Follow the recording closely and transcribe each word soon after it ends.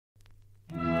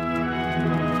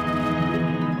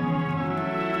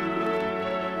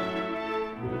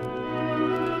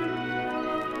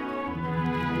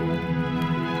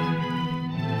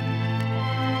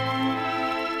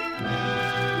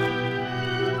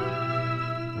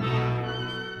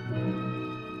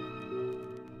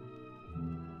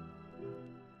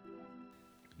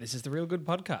This is the ReelGood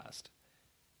Podcast.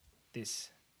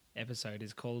 This episode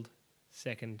is called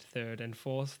Second, Third and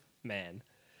Fourth Man.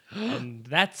 And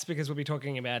that's because we'll be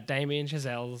talking about Damien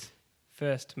Chazelle's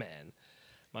First Man.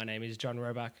 My name is John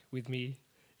Roebuck. With me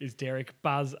is Derek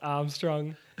Buzz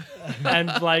Armstrong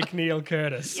and Blake Neil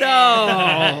Curtis. So,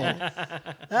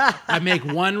 I make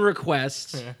one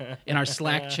request in our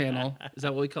Slack channel. Is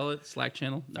that what we call it? Slack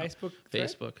channel? No. Facebook thread?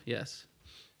 Facebook, yes.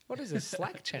 What is a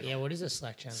Slack channel? Yeah, what is a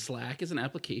Slack channel? Slack is an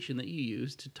application that you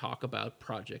use to talk about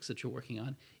projects that you're working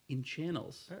on in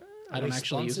channels. I don't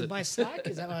actually use it. Sponsored by Slack?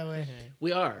 Is that why we're...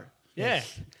 We are. Yeah.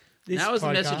 That was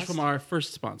the message from our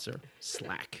first sponsor,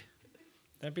 Slack.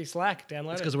 Don't be Slack.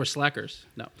 Download It's it. because we're slackers.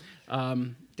 No.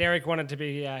 Derek wanted to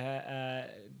be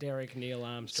Derek Neil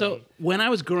Armstrong. So when I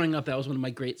was growing up, that was one of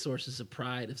my great sources of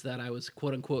pride, is that I was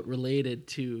quote unquote related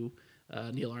to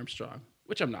Neil Armstrong,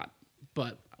 which I'm not,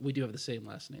 but we do have the same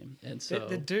last name, and so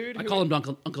The dude I who- call him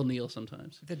Uncle Neil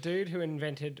sometimes. The dude who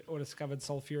invented or discovered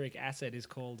sulfuric acid is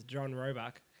called John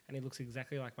Roebuck, and he looks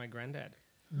exactly like my granddad.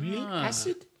 Really?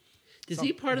 Acid? Is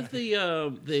he part of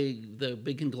the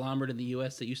big conglomerate in the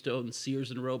U.S. that used to own Sears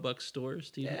and Roebuck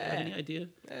stores? Do you have any idea?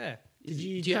 Yeah. Do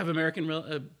you have American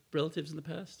relatives in the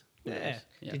past? Yeah.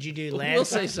 Did you do We'll Lance?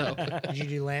 say so. Did you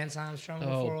do Lance Armstrong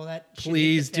before all that? shit hit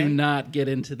Please the do fan? not get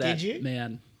into that. Did you?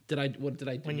 Man, what did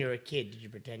I do? When you were a kid, did you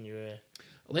pretend you were...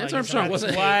 Lance Oh, Armstrong that's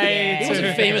wasn't way he too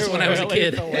wasn't famous when I was a early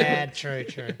kid. for Yeah, true.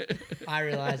 I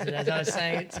realised it as I was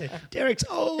saying it too. Derek's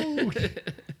old.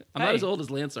 I'm not as old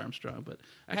as Lance Armstrong, but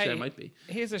actually I might be.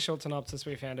 Here's a short synopsis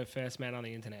we found of First Man on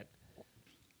the internet.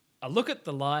 A look at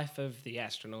the life of the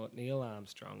astronaut Neil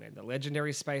Armstrong and the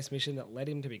legendary space mission that led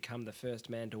him to become the first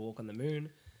man to walk on the moon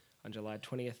on July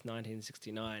 20th,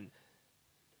 1969.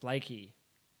 Blakey,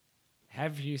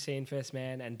 have you seen First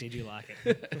Man and did you like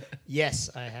it? Yes,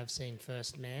 I have seen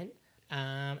First Man.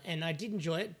 And I did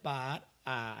enjoy it, but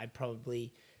I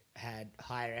probably had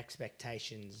higher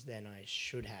expectations than I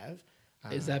should have.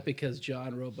 Is that because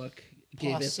John Roebuck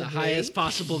gave it the Possibly. highest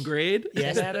possible grade?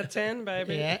 Yes. 10 out of 10,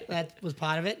 baby. Yeah, that was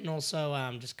part of it. And also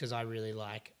just because I really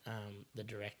like the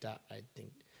director. I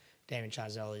think Damien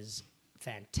Chazelle is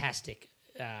fantastic.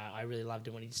 I really loved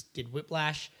it when he did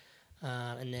Whiplash.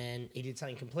 And then he did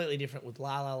something completely different with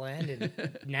La La Land and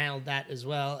nailed that as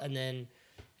well. And then,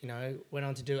 went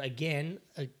on to do, again,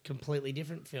 a completely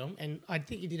different film. And I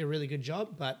think he did a really good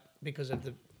job, but because of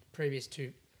the previous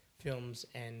two films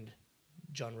and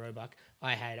John Roebuck,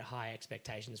 I had high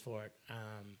expectations for it.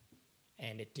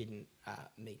 And it didn't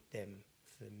meet them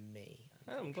for me.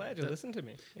 Oh, I'm glad you listened to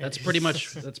me. That's pretty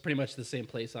much the same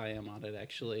place I am on it,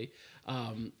 actually.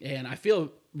 And I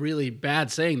feel really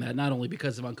bad saying that, not only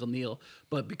because of Uncle Neil,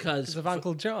 but because of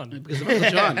Uncle John. Because of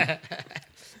Uncle John,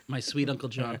 my sweet Uncle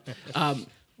John.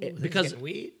 Because getting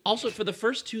weird. also for the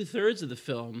first 2/3 of the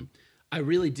film, I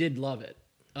really did love it,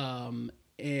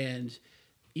 and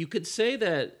you could say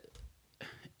that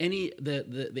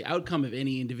the outcome of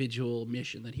any individual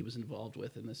mission that he was involved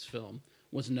with in this film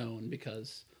was known,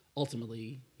 because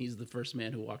ultimately he's the first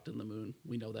man who walked on the moon.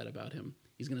 We know that about him.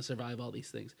 He's going to survive all these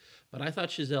things. But I thought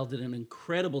Chazelle did an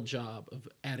incredible job of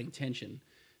adding tension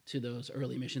to those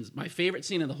early missions. My favorite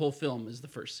scene in the whole film is the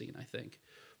first scene, I think,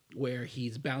 where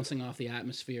he's bouncing off the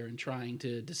atmosphere and trying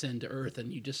to descend to Earth,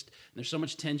 and there's so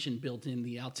much tension built in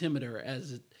the altimeter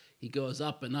as he goes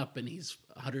up, and he's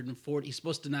 140. He's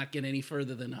supposed to not get any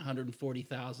further than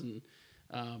 140,000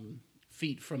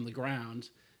 feet from the ground,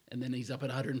 and then he's up at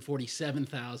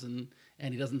 147,000,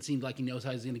 and he doesn't seem like he knows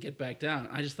how he's going to get back down.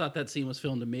 I just thought that scene was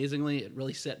filmed amazingly. It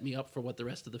really set me up for what the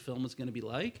rest of the film was going to be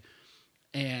like,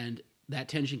 and that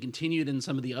tension continued in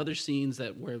some of the other scenes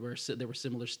that where there were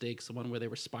similar stakes, the one where they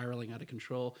were spiraling out of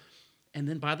control. And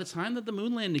then by the time that the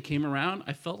moon landing came around,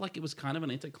 I felt like it was kind of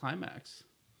an anticlimax.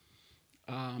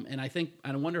 And I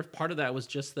wonder if part of that was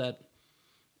just that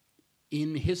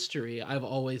in history, I've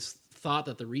always thought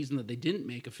that the reason that they didn't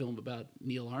make a film about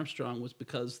Neil Armstrong was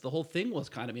because the whole thing was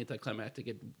kind of anticlimactic.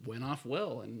 It went off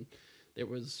well, and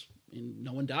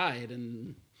no one died,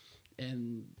 and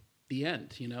the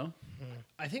end,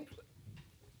 I think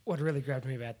what really grabbed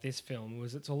me about this film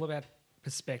was it's all about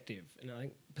perspective. And I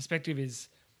think perspective is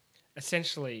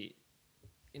essentially,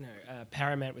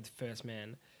 paramount with First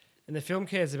Man. And the film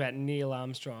cares about Neil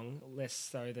Armstrong less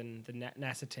so than the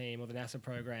NASA team or the NASA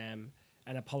program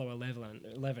and Apollo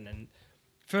 11. And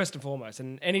first and foremost,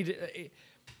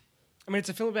 it's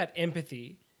a film about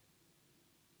empathy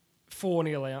for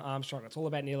Neil Armstrong. It's all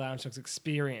about Neil Armstrong's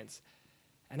experience.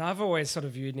 And I've always sort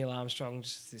of viewed Neil Armstrong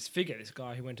just as this figure, this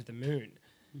guy who went to the moon.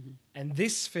 Mm-hmm. And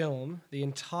this film, the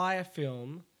entire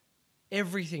film,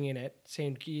 everything in it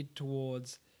seemed geared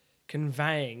towards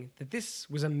conveying that this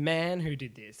was a man who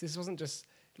did this. This wasn't just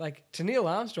Like to Neil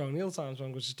Armstrong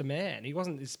was just a man. He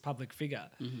wasn't this public figure.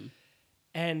 Mm-hmm.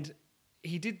 And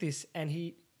he did this, and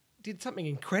he did something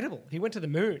incredible. He went to the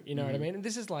moon, you know what I Mm-hmm. mean? And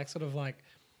this is like sort of like,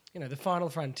 you know, the final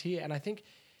frontier. And I think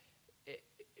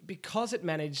because it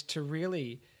managed to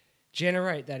really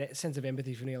generate that sense of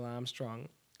empathy for Neil Armstrong,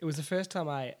 it was the first time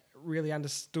I really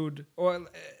understood, or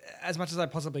as much as I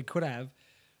possibly could have,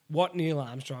 what Neil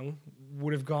Armstrong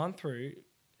would have gone through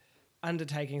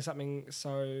undertaking something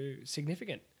so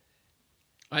significant.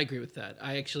 I agree with that.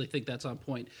 I actually think that's on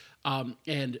point.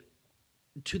 And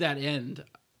to that end,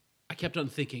 I kept on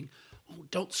thinking, oh,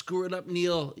 don't screw it up,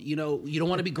 Neil. You know, you don't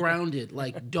want to be grounded.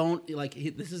 Like,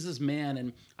 this is his man.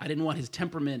 And I didn't want his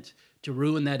temperament to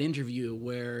ruin that interview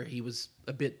where he was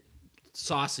a bit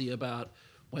saucy about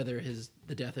whether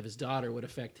the death of his daughter would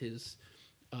affect his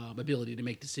ability to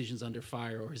make decisions under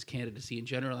fire or his candidacy in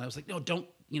general. And I was like, no, don't,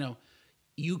 you know,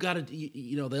 you got to,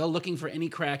 you know, they're looking for any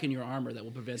crack in your armor that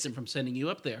will prevent them from sending you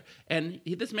up there. And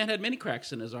this man had many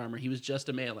cracks in his armor. He was just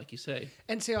a male, like you say.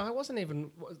 And see, I wasn't even,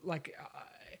 like,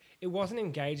 it wasn't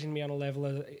engaging me on a level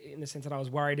in the sense that I was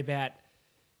worried about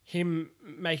him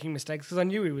making mistakes because I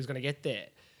knew he was going to get there.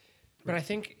 But I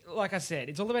think, like I said,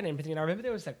 it's all about empathy. And I remember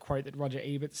there was that quote that Roger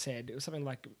Ebert said. It was something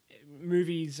like,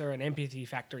 movies are an empathy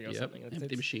factory or something.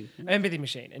 Empathy machine. Empathy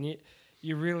machine. And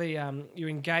you really you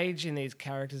engage in these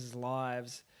characters'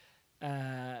 lives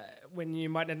when you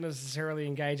might not necessarily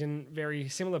engage in very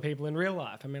similar people in real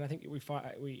life. I mean, I think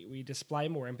we display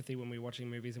more empathy when we're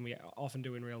watching movies than we often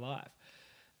do in real life.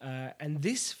 And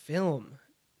this film,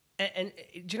 and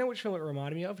do you know which film it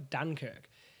reminded me of? Dunkirk.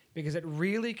 Because it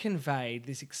really conveyed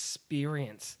this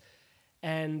experience.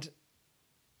 And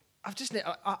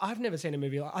I've never seen a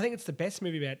movie. I think it's the best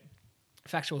movie about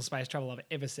factual space travel I've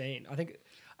ever seen. I think,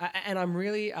 and I'm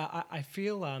really, I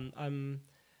feel I'm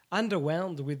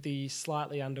underwhelmed with the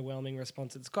slightly underwhelming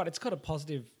response it's got. It's got a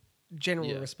positive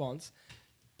general response,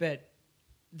 but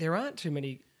there aren't too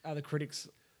many other critics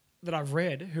that I've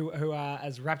read who are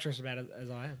as rapturous about it as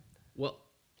I am. Well,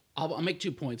 I'll make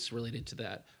 2 points related to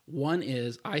that. One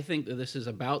is I think that this is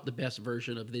about the best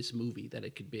version of this movie that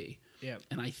it could be. Yeah.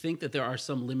 And I think that there are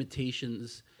some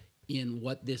limitations in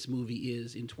what this movie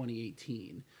is in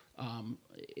 2018.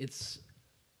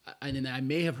 And I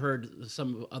may have heard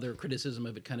some other criticism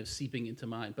of it kind of seeping into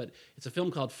mine, but it's a film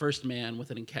called First Man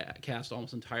with a cast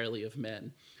almost entirely of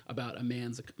men about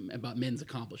men's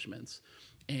accomplishments.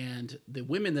 And the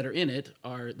women that are in it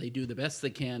they do the best they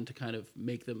can to kind of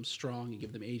make them strong and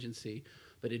give them agency.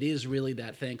 But it is really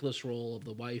that thankless role of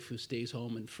the wife who stays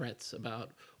home and frets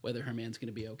about whether her man's going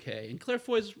to be okay. And Claire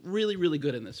Foy's really, really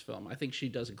good in this film. I think she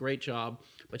does a great job,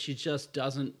 but she just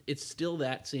doesn't. It's still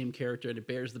that same character, and it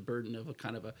bears the burden of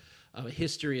a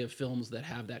history of films that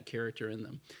have that character in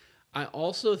them. I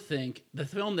also think the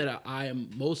film that I am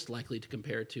most likely to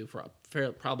compare it to, for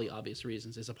probably obvious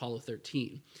reasons, is Apollo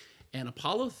 13. And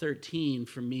Apollo 13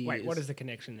 for me what is the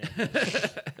connection there?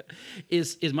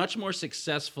 is much more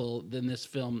successful than this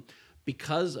film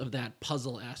because of that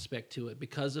puzzle aspect to it,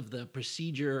 because of the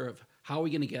procedure of how are we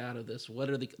going to get out of this? What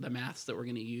are the maths that we're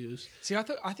going to use? See, I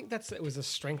think it was a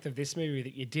strength of this movie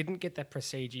that you didn't get that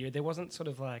procedure. There wasn't sort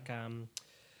of like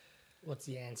What's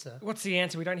the answer? What's the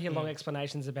answer? We don't hear long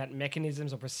explanations about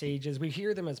mechanisms or procedures. We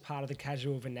hear them as part of the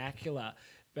casual vernacular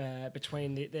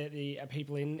between the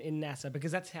people in NASA,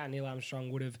 because that's how Neil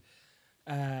Armstrong would have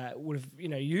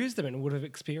used them and would have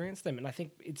experienced them. And I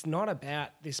think it's not about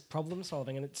this problem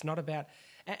solving, and it's not about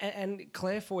and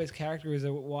Claire Foy's character is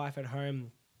a wife at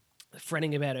home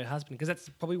fretting about her husband, because that's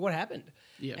probably what happened.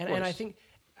 Yeah, and I think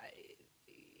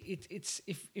it's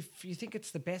if you think it's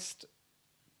the best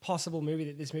possible movie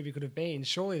that this movie could have been,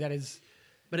 surely that is.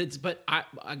 But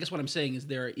I guess what I'm saying is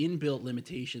there are inbuilt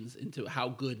limitations into how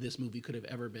good this movie could have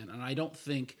ever been, and I don't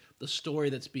think the story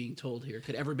that's being told here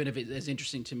could ever been as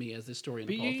interesting to me as this story in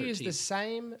Apollo 13. But you used the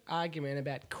same argument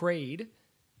about Creed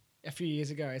a few years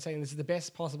ago, saying this is the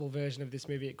best possible version of this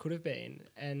movie it could have been,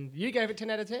 and you gave it 10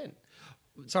 out of 10.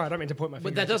 Sorry, I don't mean to point my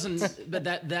finger. But that doesn't.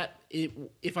 But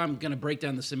if I'm going to break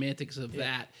down the semantics of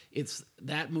that, it's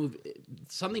that movie.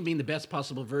 Something being the best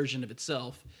possible version of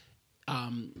itself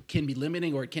can be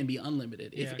limiting, or it can be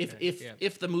unlimited.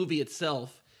 If the movie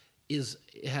itself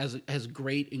has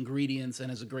great ingredients and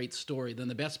has a great story, then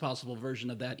the best possible version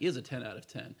of that is a 10 out of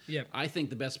 10. Yeah. I think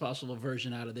the best possible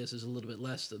version out of this is a little bit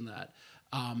less than that.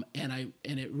 And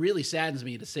it really saddens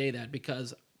me to say that,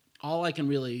 because all I can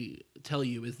really tell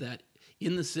you is that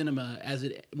in the cinema,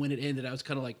 when it ended, I was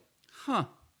kind of like, huh.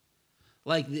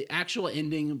 Like, the actual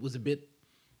ending was a bit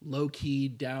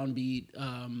low-key, downbeat,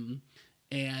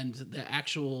 and the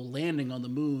actual landing on the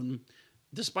moon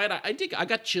despite I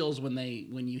got chills when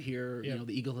you hear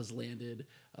the eagle has landed,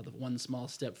 the one small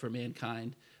step for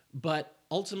mankind, but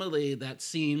ultimately that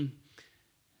scene,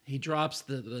 he drops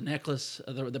the necklace,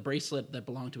 the bracelet that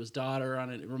belonged to his daughter on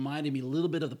it. It reminded me a little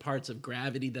bit of the parts of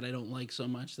Gravity that I don't like so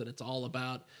much, that it's all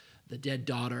about the dead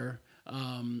daughter,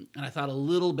 and I thought a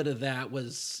little bit of that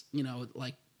was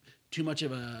like too much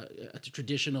of a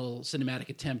traditional cinematic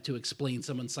attempt to explain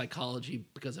someone's psychology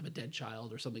because of a dead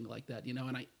child or something like that,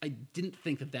 and I didn't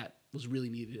think that was really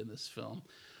needed in this film.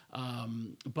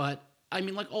 But I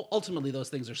mean, like, ultimately those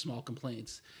things are small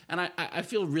complaints. And I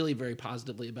feel really very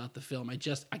positively about the film. I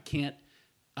can't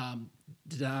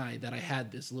deny that I had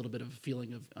this little bit of a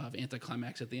feeling of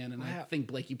anticlimax at the end. And I think,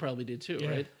 Blake, you probably did too,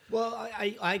 right? Well,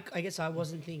 I guess I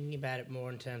wasn't thinking about it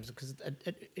more in terms of, because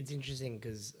it's interesting,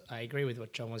 because I agree with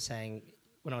what John was saying.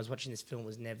 When I was watching this film, it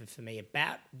was never for me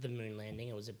about the moon landing.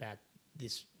 It was about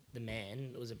the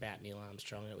man. It was about Neil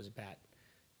Armstrong. And it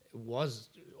was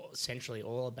essentially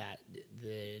all about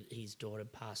his daughter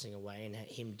passing away and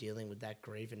him dealing with that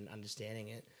grief and understanding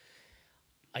it.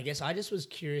 I guess I just was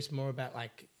curious more about,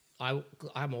 like,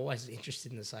 I'm always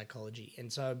interested in the psychology.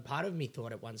 And so part of me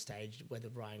thought at one stage whether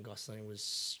Ryan Gosling was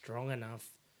strong enough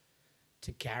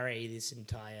to carry this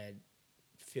entire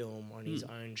film on his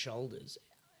own shoulders.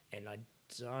 And I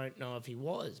don't know if he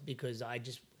was, because I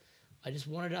just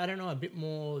wanted, I don't know, a bit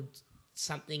more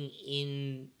something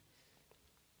in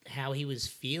how he was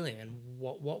feeling and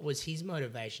what was his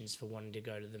motivations for wanting to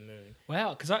go to the moon.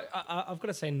 Wow, because I've got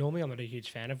to say, normally I'm not a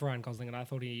huge fan of Ryan Gosling, and I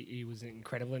thought he was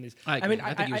incredible in this. I think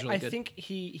he was really good. I think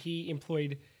he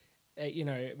employed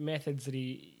methods that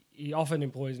he often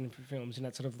employs in films, in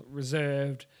that sort of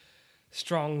reserved,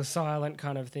 strong, silent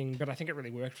kind of thing. But I think it really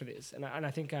worked for this, and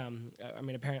I think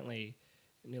apparently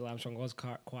Neil Armstrong was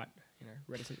quite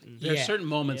reticent. There are certain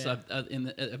moments of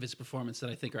his performance that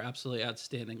I think are absolutely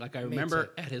outstanding. Like, I remember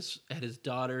at his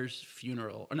daughter's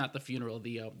funeral, or not the funeral,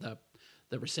 the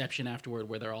reception afterward,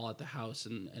 where they're all at the house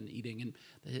and eating,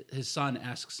 and his son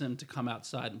asks him to come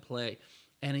outside and play,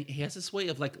 and he has this way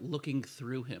of, like, looking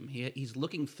through him. He's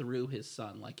looking through his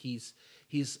son. Like, he's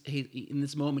in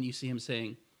this moment you see him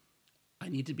saying, "I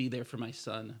need to be there for my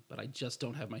son, but I just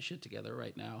don't have my shit together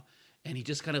right now." And he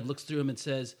just kind of looks through him and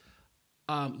says,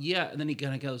 yeah, and then he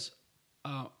kind of goes,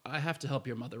 I have to help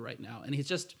your mother right now. And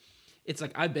it's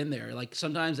like, I've been there. Like,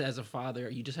 sometimes as a father,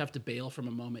 you just have to bail from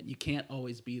a moment. You can't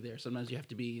always be there. Sometimes you have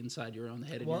to be inside your own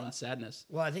head and your own sadness.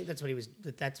 Well, I think that's what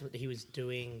he was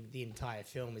doing the entire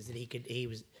film, is that he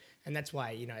was, and that's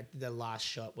why, the last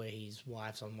shot where his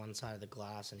wife's on one side of the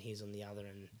glass and he's on the other,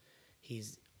 and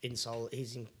he's in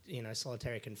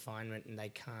solitary confinement, and they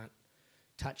can't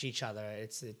touch each other.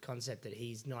 It's the concept that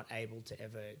he's not able to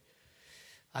ever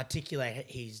articulate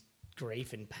his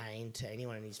grief and pain to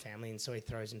anyone in his family, and so he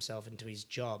throws himself into his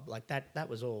job. Like, that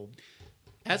was all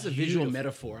as a visual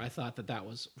metaphor. I thought that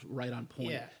was right on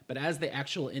point. Yeah. But as the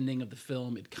actual ending of the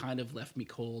film, it kind of left me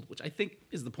cold, which I think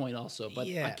is the point also. But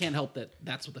I can't help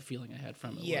that's what the feeling I had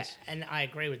from it was. Yeah, and I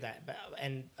agree with that.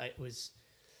 And it was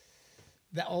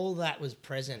that all that was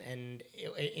present, and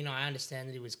I understand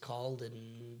that it was cold,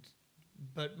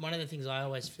 but one of the things I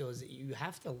always feel is that you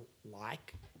have to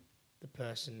like the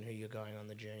person who you're going on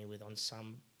the journey with on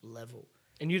some level.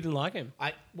 And you didn't like him?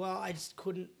 I just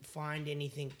couldn't find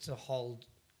anything to hold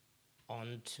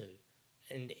on to.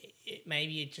 And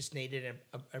maybe it just needed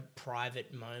a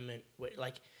private moment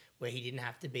where he didn't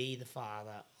have to be the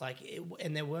father.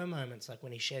 And there were moments, like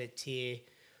when he shed a tear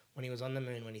when he was on the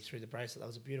moon, when he threw the bracelet. That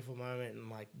was a beautiful moment.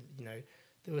 And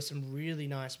there were some really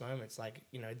nice moments, like,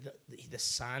 the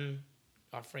son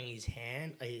offering his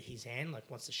hand,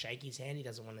 like, wants to shake his hand. He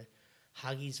doesn't want to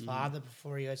hug his father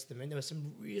before he goes to the moon. There were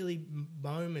some really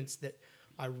moments that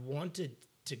I wanted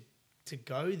to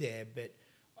go there, but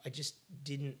I just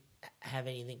didn't have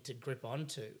anything to grip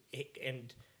onto.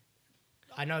 And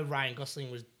I know Ryan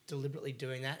Gosling was deliberately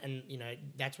doing that, and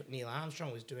that's what Neil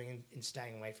Armstrong was doing in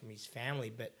staying away from his family.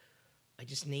 But I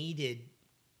just needed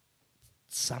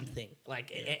something,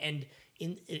 and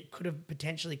it could have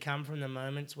potentially come from the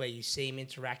moments where you see him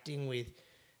interacting with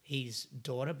his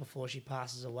daughter before she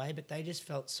passes away, but they just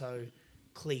felt so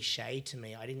cliche to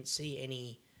me. I didn't see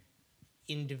any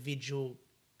individual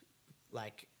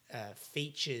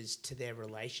features to their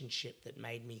relationship that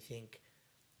made me think,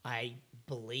 I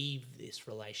believe this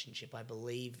relationship, I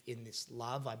believe in this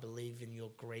love, I believe in your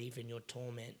grief and your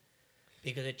torment,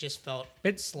 because it just felt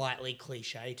slightly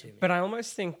cliche to me. But I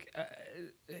almost think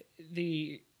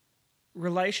the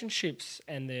relationships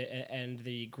and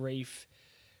the grief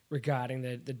regarding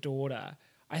the daughter,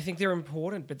 I think they're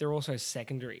important, but they're also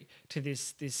secondary to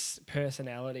this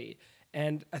personality.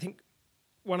 And I think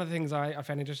one of the things I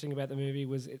found interesting about the movie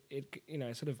was it you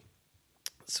know,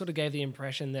 sort of gave the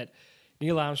impression that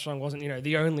Neil Armstrong wasn't, you know,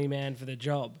 the only man for the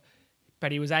job,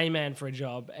 but he was a man for a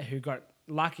job who got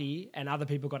lucky and other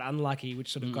people got unlucky,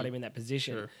 which sort of got him in that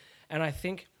position. Sure. And I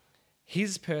think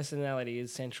his personality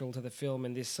is central to the film,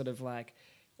 and this sort of like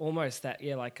almost that,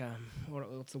 yeah, like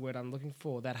what's the word I'm looking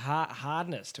for? That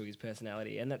hardness to his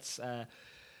personality, and that's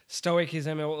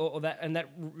stoicism or that, and that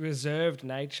reserved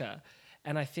nature.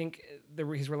 And I think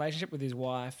his relationship with his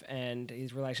wife and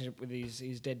his relationship with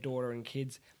his dead daughter and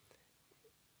kids,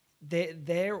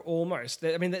 they're almost,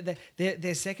 I mean,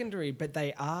 they're secondary, but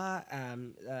they are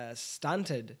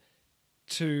stunted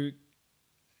to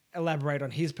elaborate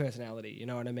on his personality. You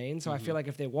know what I mean? So I feel like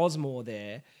if there was more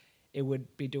there, it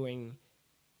would be doing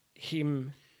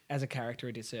him as a character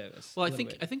a disservice. Well, I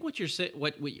think what you're saying,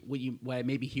 what I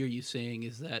maybe hear you saying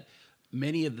is that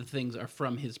many of the things are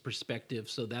from his perspective,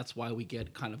 so that's why we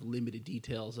get kind of limited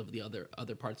details of the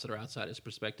other parts that are outside his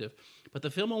perspective. But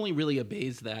the film only really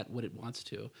obeys that what it wants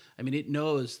to. I mean, it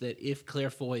knows that if Claire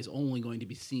Foy is only going to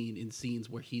be seen in scenes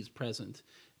where he's present,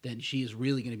 then she is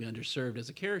really going to be underserved as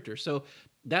a character. So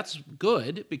that's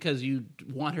good because you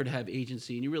want her to have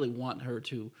agency and you really want her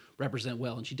to represent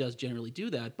well, and she does generally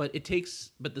do that. But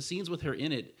the scenes with her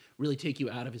in it really take you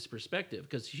out of his perspective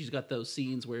because she's got those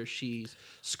scenes where she's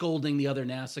scolding the other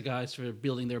NASA guys for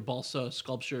building their balsa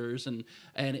sculptures, and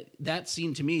that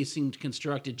scene to me seemed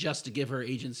constructed just to give her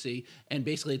agency. And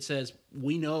basically, it says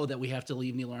we know that we have to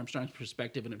leave Neil Armstrong's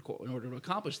perspective in order to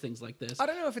accomplish things like this. I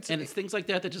don't know if it's it's things like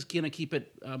that just gonna keep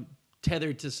it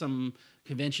tethered to some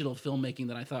conventional filmmaking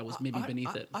that I thought was maybe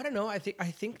beneath it. I don't know. I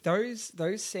think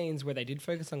those scenes where they did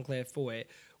focus on Claire Foy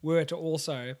were to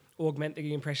also augment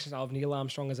the impression of Neil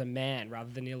Armstrong as a man rather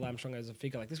than Neil Armstrong as a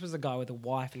figure. Like, this was a guy with a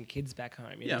wife and kids back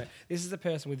home. You know? This is a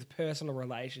person with personal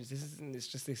relations. This isn't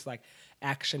just this like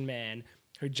action man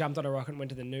who jumped on a rocket and went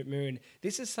to the moon.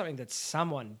 This is something that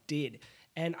someone did.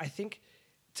 And I think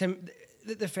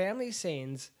the family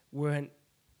scenes weren't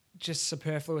just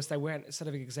superfluous. They weren't sort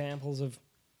of examples of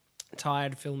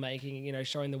tired filmmaking, you know,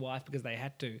 showing the wife because they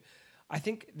had to. I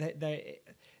think that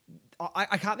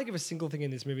I can't think of a single thing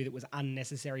in this movie that was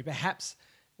unnecessary. Perhaps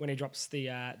when he drops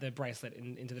the bracelet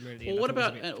into the moon at the end.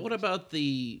 Well, what about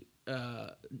the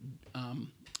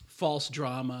false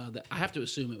drama that I have to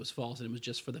assume it was false and it was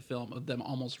just for the film of them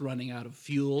almost running out of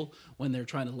fuel when they're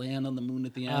trying to land on the moon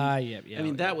at the end? Yeah. I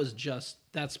mean,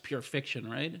 that's pure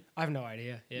fiction, right? I have no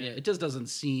idea. Yeah, it just doesn't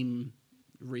seem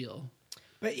real.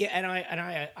 But yeah, and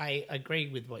I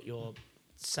agree with what you're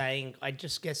saying. I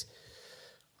just guess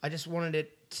I just wanted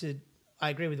it to. I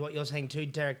agree with what you're saying too,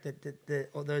 Derek. That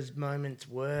all those moments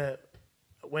were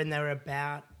when they were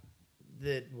about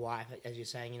the wife, as you're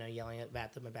saying, you know, yelling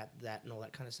about them about that and all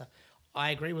that kind of stuff. I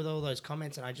agree with all those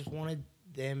comments, and I just wanted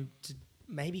them to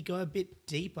maybe go a bit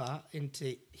deeper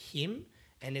into him,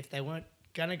 and if they weren't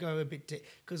gonna go a bit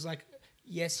because like.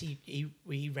 Yes,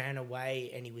 he ran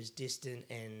away and he was distant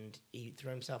and he threw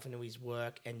himself into his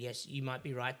work. And yes, you might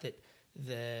be right that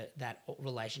that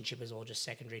relationship is all just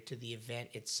secondary to the event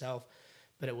itself.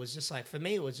 But it was just like, for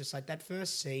me, it was just like that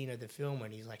first scene of the film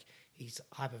when he's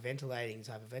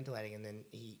hyperventilating, and then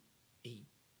he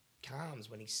calms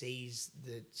when he sees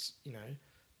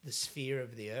the sphere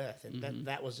of the earth, and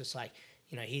that was just like,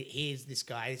 you know, here's this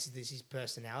guy, this is his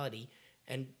personality.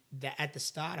 And at the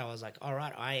start, I was like, all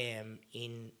right, I am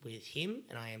in with him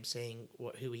and I am seeing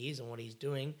who he is and what he's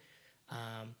doing.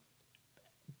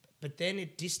 But then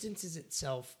it distances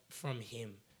itself from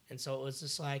him. And so it was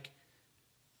just like,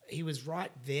 he was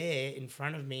right there in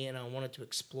front of me and I wanted to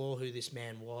explore who this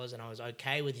man was. And I was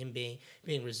okay with him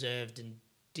being reserved and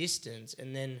distant.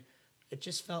 And then it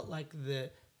just felt like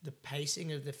the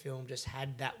pacing of the film just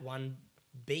had that one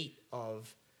beat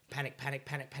of panic,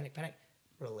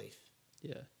 relief.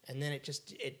 Yeah. And then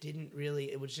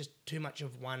it was just too much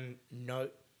of one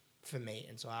note for me.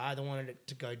 And so I either wanted it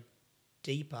to go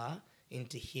deeper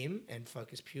into him and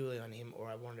focus purely on him, or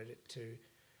I wanted it to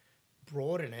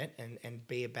broaden it and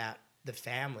be about the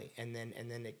family. And then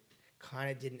it kind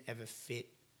of didn't ever fit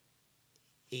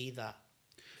either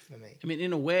for me. I mean,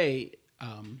 in a way,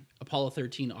 Apollo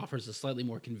 13 offers a slightly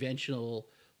more conventional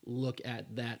look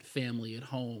at that family at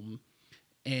home.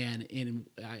 And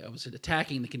I was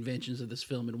attacking the conventions of this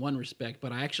film in one respect,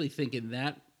 but I actually think in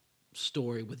that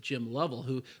story with Jim Lovell,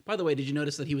 who, by the way, did you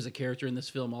notice that he was a character in this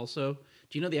film also?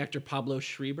 Do you know the actor Pablo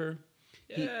Schreiber?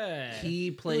 Yeah. He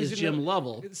plays Jim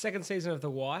Lovell. The second season of The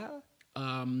Wire?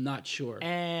 Not sure.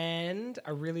 And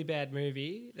a really bad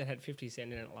movie that had 50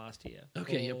 Cent in it last year.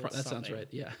 Okay, yeah, that sounds right.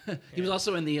 Yeah, he was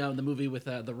also in the movie with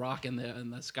The Rock and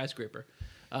the skyscraper.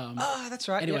 That's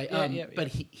right. Anyway, But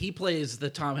he plays the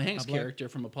Tom Hanks Pablo. character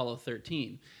from Apollo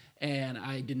 13, and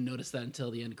I didn't notice that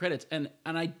until the end credits. And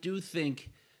I do think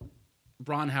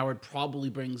Ron Howard probably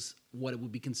brings what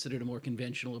would be considered a more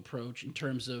conventional approach in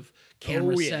terms of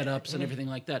camera setups and everything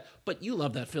like that. But you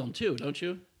love that film too, don't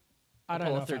you? I don't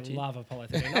Apollo know 13. if I love Apollo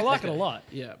 13. I like it a lot.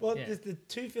 Yeah. Well, Yeah. the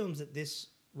two films that this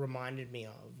reminded me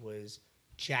of was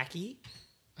Jackie.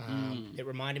 It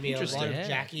reminded me a lot of Interesting.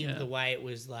 Jackie, Yeah. the way it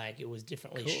was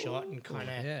differently shot and kind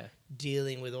of Yeah.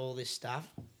 dealing with all this stuff.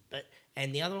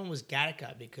 And the other one was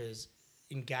Gattaca, because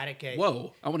in Gattaca,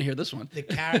 Whoa, I want to hear this one. the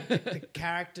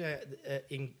character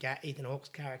Ethan Hawke's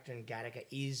character in Gattaca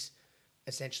is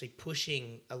essentially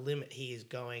pushing a limit. He is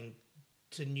going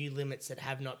to new limits that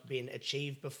have not been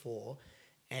achieved before,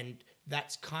 and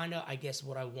that's kind of, I guess,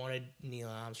 what I wanted Neil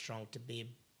Armstrong to be a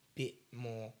bit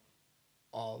more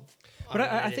of. But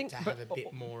I wanted it think to have a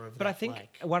bit more of. But that, I think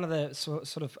like, one of the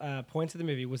sort of points of the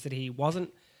movie was that he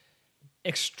wasn't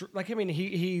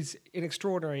he's an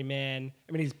extraordinary man.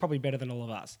 I mean, he's probably better than all of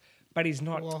us, but he's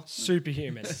not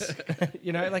superhuman.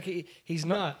 He's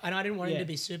not. no, and I didn't want him Yeah. to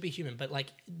be superhuman. But like,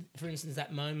 for instance,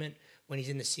 that moment when he's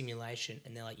in the simulation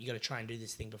and they're like, "You got to try and do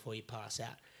this thing before you pass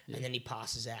out," and then he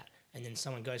passes out, and then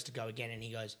someone goes to go again, and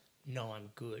he goes, "No,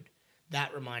 I'm good."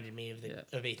 That reminded me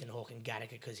of Ethan Hawke and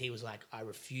Gattaca, because he was like, "I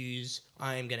refuse.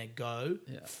 I am going to go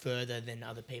further than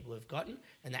other people have gotten,"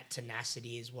 and that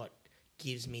tenacity is what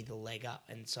gives me the leg up.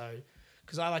 And so,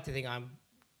 because I like to think I'm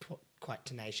quite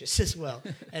tenacious as well,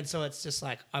 and so it's just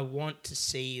like I want to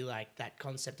see like that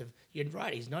concept of, you're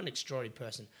right, he's not an extraordinary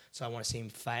person, so I want to see him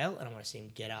fail and I want to see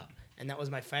him get up. And that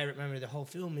was my favorite moment of the whole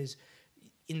film, is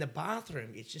in the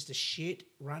bathroom. It's just a shit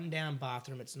rundown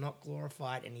bathroom. It's not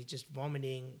glorified, and he's just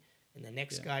vomiting. And the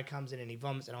next guy comes in and he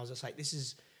vomits, and I was just like, this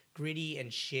is gritty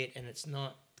and shit, and it's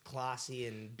not classy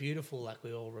and beautiful like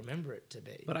we all remember it to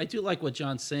be. But I do like what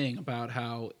John's saying about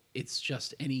how it's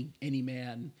just any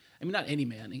man. I mean, not any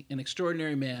man, an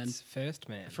extraordinary man. It's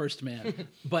first man.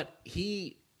 But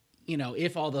he,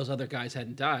 if all those other guys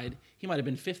hadn't died, he might have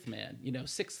been fifth man,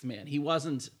 sixth man. He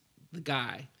wasn't the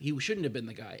guy. He shouldn't have been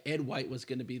the guy. Ed White was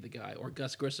going to be the guy, or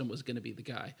Gus Grissom was going to be the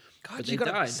guy. God, but you they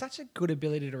got died. such a good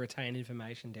ability to retain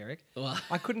information, Derek. Well,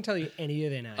 I couldn't tell you any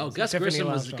of their names. Oh, Gus except for Grissom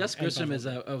Neil was Armstrong Gus and Grissom Buzz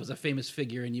is Aldrin. was a famous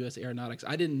figure in U.S. aeronautics.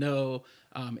 I didn't know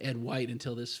Ed White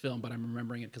until this film, but I'm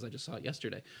remembering it because I just saw it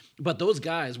yesterday. But those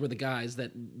guys were the guys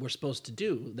that were supposed to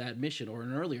do that mission or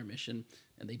an earlier mission,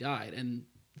 and they died. And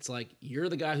it's like, you're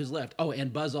the guy who's left. Oh,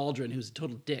 and Buzz Aldrin, who's a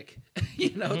total dick. It's Do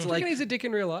you like, think he's a dick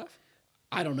in real life?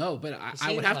 I don't know, but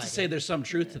I would have to say there's some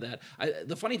truth to that.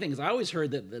 The funny thing is, I always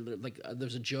heard that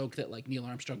there's a joke that like Neil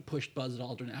Armstrong pushed Buzz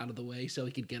Aldrin out of the way so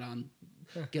he could get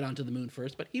onto the moon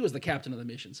first. But he was the captain of the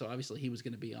mission, so obviously he was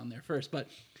going to be on there first. But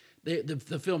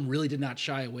the film really did not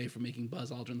shy away from making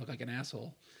Buzz Aldrin look like an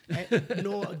asshole.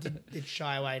 Nor did it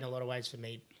shy away in a lot of ways for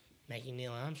me, making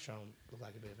Neil Armstrong look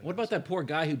like a bit of an What about that poor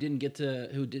guy who didn't get to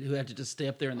who had to just stay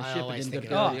up there in the I ship and always didn't get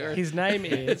think to of go to the Earth? His name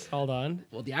is, hold on.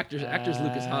 Well, the actor's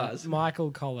Lucas Haas.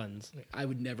 Michael Collins. I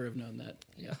would never have known that.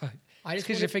 Yeah. I just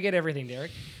Because you forget everything,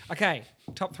 Derek. Okay,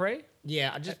 top three?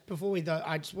 Yeah, before we go,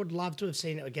 I just would love to have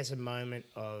seen, I guess, a moment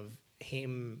of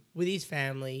him with his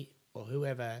family or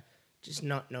whoever just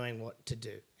not knowing what to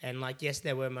do. And like, yes,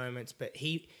 there were moments, but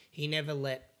he never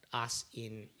let us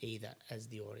in either as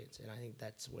the audience. And I think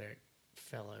that's where it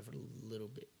fell over a little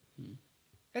bit.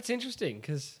 That's interesting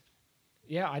because,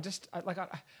 yeah,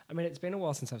 I mean, it's been a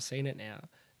while since I've seen it now,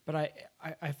 but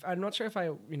I'm not sure if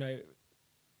I,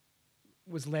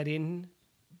 was let in,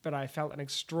 but I felt an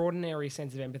extraordinary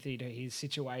sense of empathy to his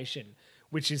situation,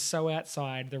 which is so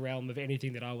outside the realm of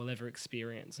anything that I will ever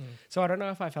experience. So I don't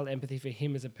know if I felt empathy for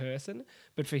him as a person,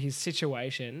 but for his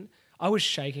situation, I was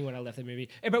shaking when I left the movie.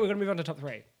 But we're going to move on to top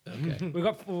three. Okay. We've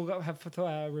got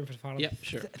room for final. Yep,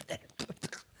 sure.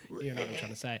 You know what I'm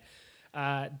trying to say.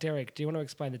 Derek, do you want to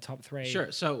explain the top three?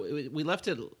 Sure. So we left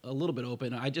it a little bit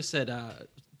open. I just said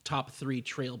top three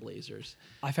trailblazers.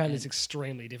 I found this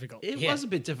extremely difficult. It was a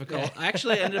bit difficult.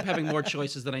 Actually, I ended up having more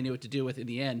choices than I knew what to do with in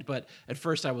the end. But at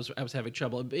first, I was having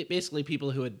trouble. Basically, people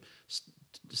who had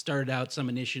started out some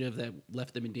initiative that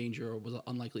left them in danger or was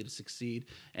unlikely to succeed,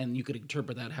 and you could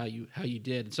interpret that how you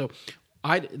did. So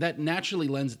that naturally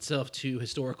lends itself to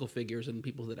historical figures and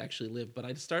people that actually lived. But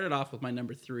I started off with my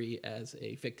number 3 as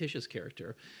a fictitious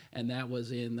character, and that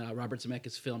was in Robert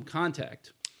Zemeckis' film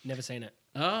Contact. Never seen it.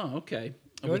 Oh, okay.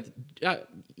 Good?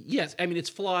 Yes, I mean, it's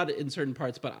flawed in certain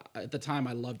parts, but at the time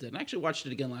I loved it. And I actually watched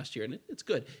it again last year, and it's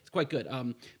good. It's quite good.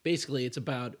 Basically, it's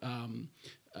about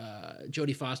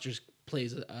Jodie Foster's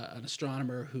plays an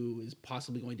astronomer who is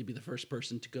possibly going to be the first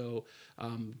person to go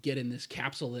get in this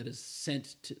capsule that is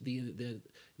sent to the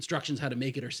instructions how to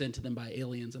make it are sent to them by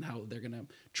aliens, and how they're going to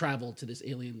travel to this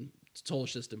alien solar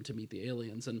system to meet the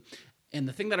aliens. And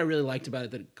the thing that I really liked about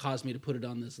it that caused me to put it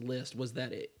on this list was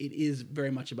that it is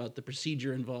very much about the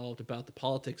procedure involved, about the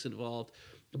politics involved,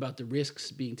 about the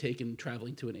risks being taken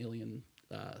traveling to an alien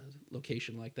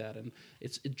location like that. And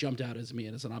it jumped out as me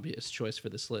and as an obvious choice for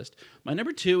this list. My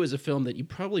number 2 is a film that you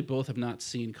probably both have not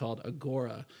seen called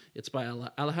Agora. It's by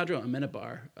Alejandro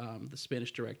Amenabar, the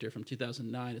Spanish director, from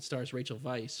 2009. It stars Rachel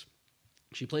Weisz.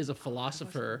 She plays a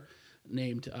philosopher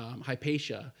named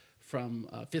Hypatia from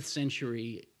 5th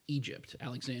century Egypt,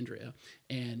 Alexandria.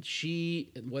 And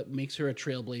what makes her a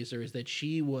trailblazer is that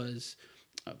she was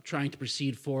trying to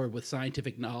proceed forward with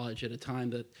scientific knowledge at a time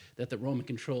that the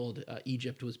Roman-controlled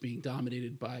Egypt was being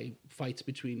dominated by fights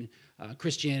between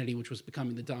Christianity, which was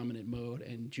becoming the dominant mode,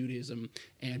 and Judaism.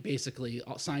 And basically,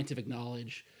 all scientific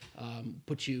knowledge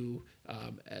marked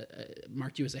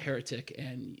you as a heretic.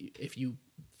 And if you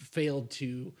failed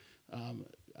to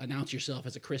announce yourself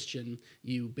as a Christian,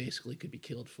 you basically could be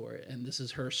killed for it. And this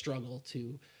is her struggle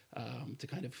to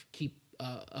kind of keep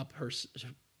up her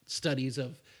studies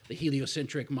of the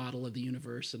heliocentric model of the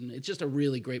universe. And it's just a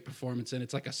really great performance, and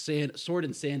it's like a sword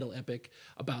and sandal epic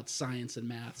about science and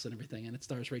maths and everything, and it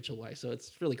stars Rachel Weisz, so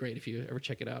it's really great if you ever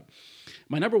check it out.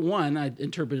 My number 1, I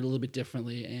interpreted a little bit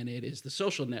differently, and it is The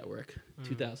Social Network,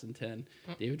 2010,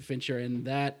 David Fincher, and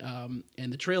that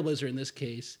and the trailblazer in this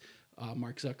case,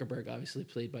 Mark Zuckerberg, obviously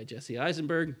played by Jesse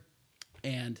Eisenberg,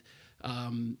 and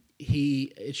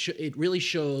it really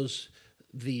shows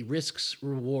the risks,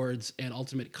 rewards, and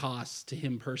ultimate costs to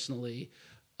him personally,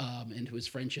 and to his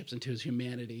friendships and to his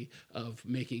humanity of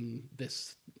making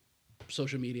this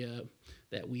social media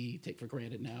that we take for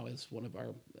granted now as one of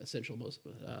our essential most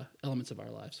elements of our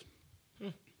lives.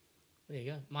 There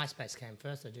you go. MySpace came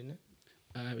first, though, didn't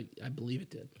it? I believe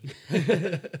it did.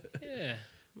 Yeah,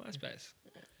 MySpace.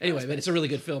 Anyway, but it's a really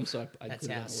good film, so I That's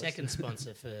put it on our the second list.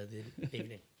 sponsor for the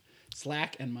evening.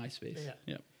 Slack and MySpace.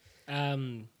 Yeah.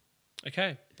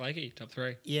 Okay, Blakey, top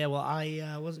 3. Yeah, well,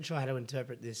 I wasn't sure how to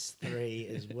interpret this 3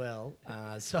 as well,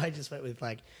 so I just went with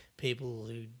like people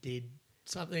who did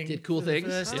something, Did cool for the things.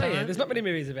 first Oh, time. yeah, there's not many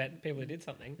movies about people who did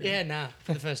something. Yeah, nah,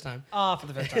 for the first time. Oh, for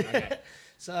the first time. Okay.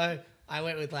 So I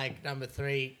went with like number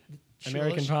 3,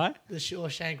 American Pie. The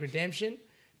Shawshank Redemption.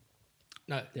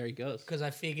 No, There he goes. because I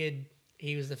figured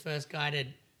he was the first guy to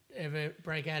ever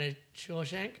break out of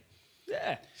Shawshank.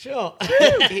 Yeah. Sure.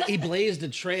 he blazed a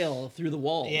trail through the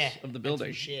walls of the building.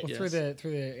 through shit. Well, Yes. through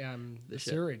the shit.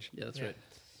 sewerage. Yeah, that's Yeah. right.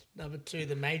 Number 2,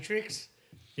 The Matrix.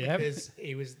 Yep. Because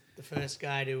he was the first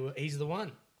guy to. He's the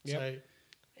one. Yep. So,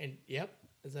 and yep,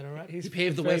 is that all right? He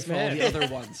paved the way first for all man. the other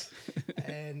ones.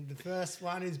 And the first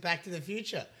one is Back to the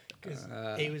Future because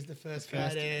he was the first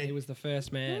guy to He was the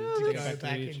first man to to go go back the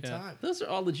in future. time. Those are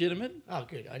all legitimate. Oh,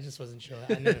 good. I just wasn't sure.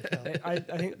 I never felt. I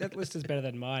think that list is better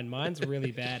than mine. Mine's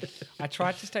really bad. I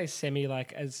tried to stay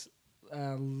as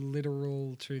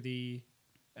literal to the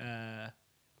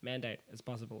mandate as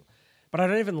possible, but I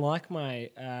don't even like my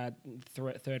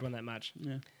third one that much.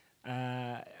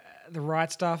 Yeah. The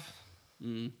Right Stuff.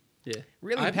 Yeah.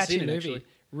 Really I haven't patchy seen it, movie. actually.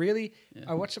 Really,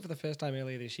 I watched it for the first time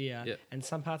earlier this year, Yeah. and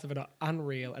some parts of it are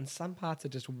unreal, and some parts are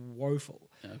just woeful.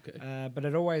 Okay. But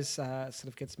it always sort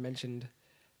of gets mentioned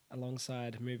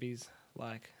alongside movies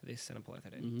like this and Apollo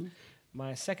 13. Mm-hmm.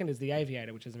 My second is The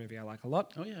Aviator, which is a movie I like a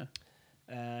lot. Oh yeah.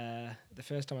 The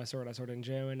first time I saw it in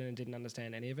German and didn't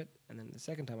understand any of it. And then the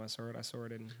second time I saw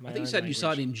it in my I think you own said you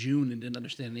saw it language. in June and didn't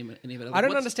understand any of it. I don't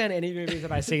What's- understand any movies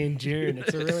that I see in June.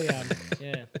 It's a really,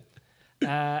 yeah.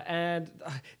 And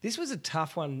this was a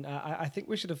tough one. I think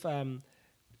we should have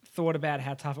thought about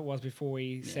how tough it was before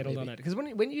we settled on maybe. it. Because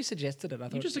when you suggested it, I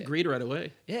thought... You just agreed right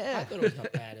away. I Yeah. thought it was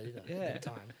not bad either Yeah. at the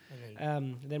time.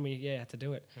 And then, Then we had to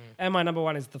do it. And my number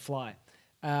 1 is The Fly.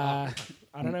 I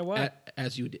don't know why.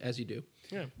 As you do.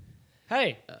 Yeah.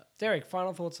 Hey, Derek,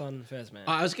 final thoughts on First Man?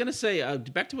 I was gonna say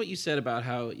back to what you said about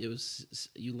how it was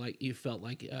you felt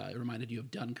like it reminded you of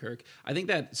Dunkirk. I think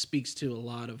that speaks to a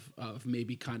lot of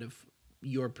maybe kind of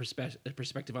your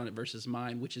perspective on it versus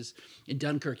mine, which is in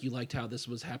Dunkirk you liked how this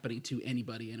was happening to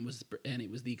anybody, and it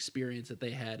was the experience that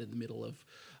they had in the middle of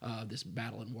this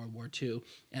battle in World War II,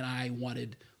 and I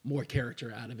wanted more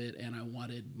character out of it, and I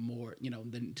wanted more,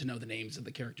 to know the names of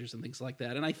the characters and things like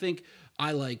that. And I think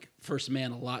I like First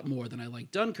Man a lot more than I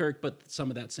like Dunkirk, but some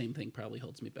of that same thing probably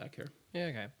holds me back here. Yeah,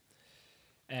 okay.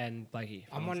 And Blakey.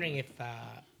 I'm wondering if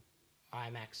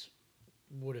IMAX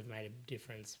would have made a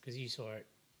difference because you saw it.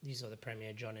 You saw the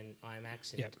premiere, John, in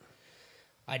IMAX. And Yep.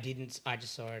 I didn't. I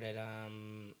just saw it at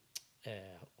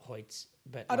Hoyts.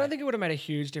 But I don't think it would have made a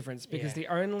huge difference because Yeah. the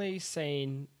only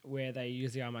scene where they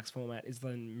use the IMAX format is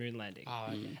the moon landing. Oh,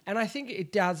 okay. And I think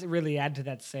it does really add to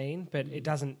that scene, but it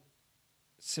doesn't,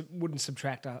 wouldn't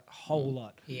subtract a whole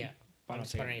lot. Yeah. By I'm not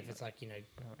just seeing wondering it. if it's like,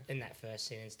 in that first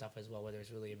scene and stuff as well, whether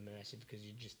it's really immersive because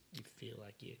you feel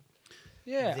like you're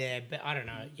Yeah. there. But I don't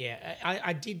know. Yeah.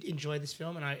 I did enjoy this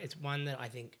film, and it's one that I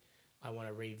think I want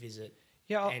to revisit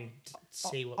Yeah, and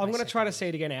see what I'm my going to try to second see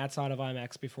it again outside of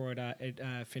IMAX before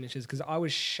it finishes because I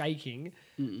was shaking.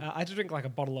 I had to drink like a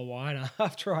bottle of wine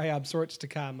after I saw it just to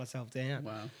calm myself down.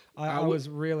 Wow. I was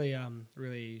really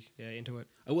into it.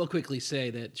 I will quickly say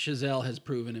that Chazelle has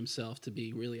proven himself to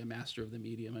be really a master of the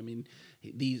medium. I mean,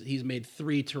 he's made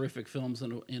 3 terrific films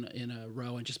in a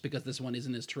row, and just because this one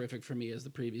isn't as terrific for me as the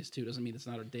previous 2 doesn't mean it's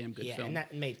not a damn good film. and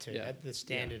that me too. Yeah. The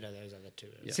standard of those other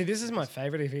 2. See, this is my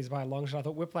favorite of his by a long shot. I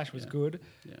thought Whiplash was good.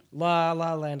 Yeah. La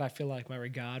La Land, I feel like my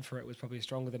regard for it was probably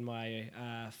stronger than my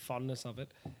fondness of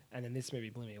it. And then this movie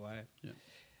blew me away.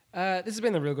 Yeah. This has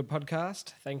been the Real Good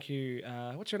Podcast. Thank you.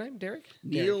 What's your name, Derek?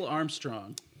 Neil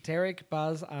Armstrong. Derek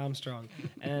Buzz Armstrong.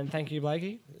 And thank you,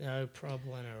 Blakey. No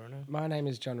problem. My name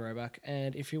is John Roebuck,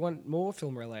 and if you want more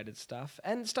film-related stuff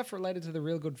and stuff related to the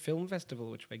Real Good Film Festival,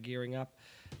 which we're gearing up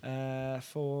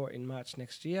for in March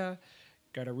next year,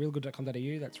 go to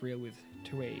realgood.com.au. That's real with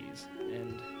 2 E's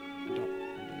and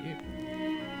 .au.